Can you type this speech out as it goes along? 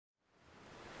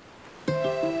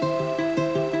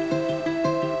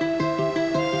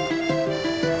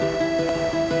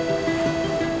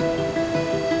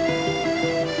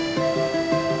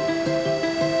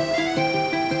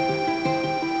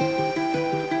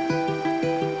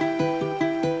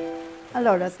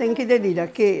Allora, tengo da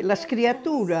dire che le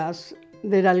creature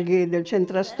del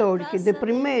centro storico del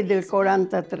primo del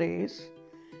 43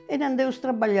 erano dei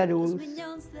lavoratori.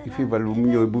 I figli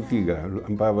all'alluminio in bottega,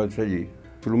 andavano lì.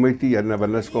 Sul metti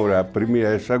andavano a scuola, la prima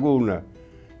e la seconda,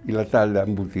 e la taglia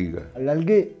in bottega.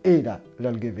 L'alghe era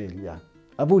l'alghe veglia.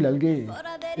 A voi l'alghe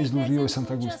è il rio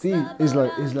Sant'Agostino, è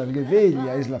l'alghe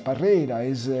veglia, è la parrera,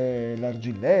 è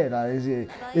l'argillera,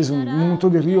 è un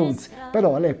montone di rionzi.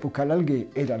 Però all'epoca l'alghe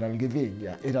era l'alghe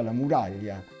veglia, era la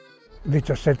muraglia.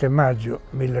 17 maggio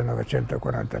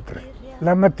 1943.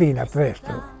 La mattina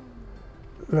presto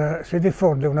si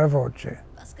diffonde una voce,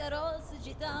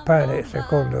 pare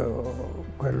secondo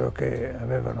quello che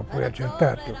avevano poi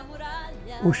accertato,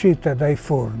 uscita dai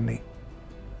forni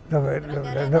dove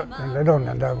le donne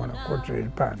andavano a cuocere il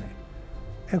pane.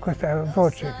 E questa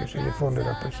voce che si diffonde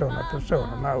da persona a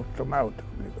persona, mauto,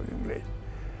 dicono gli inglesi,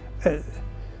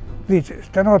 dice,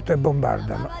 stanotte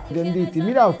bombardano. Abbiamo detto,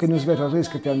 mirao che non svera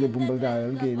riesco che andare a bombardare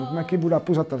Alghero, ma che vorrà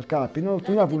posato al capo, non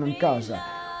tornavano in casa.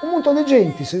 Un montone di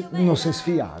gente non si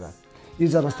sfiara.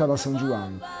 Io ero stato a San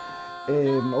Giovanni,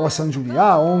 o a San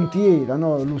Giuliano, o a Ontiera,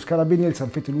 no? Lo carabinieri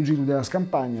hanno fatto il giro delle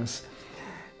campagne,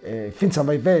 finché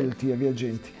vai velti e via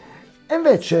gente. E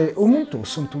invece un montone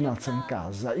sono tornati in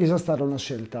casa, è stata una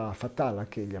scelta fatale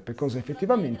quella, perché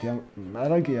effettivamente a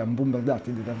Alghero hanno bombardato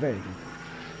davvero.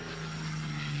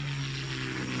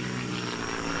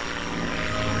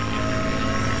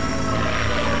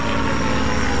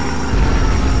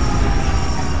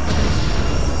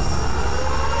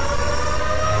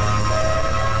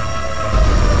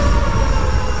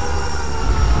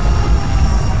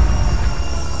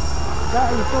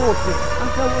 Dai, tutti,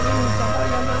 anche a Urinta,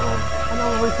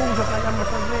 andavo in fuga per la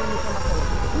Massagreni,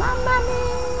 mamma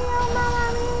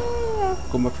mia!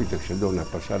 Come affitto che donna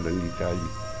passata in Italia,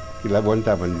 che la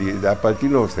guardavano da parte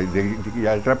nostra, e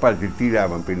altre parti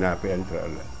tiravano per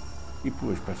entrare. E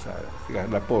poi passare,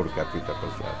 la porca affitto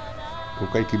passare, con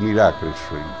qualche miracolo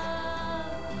suo.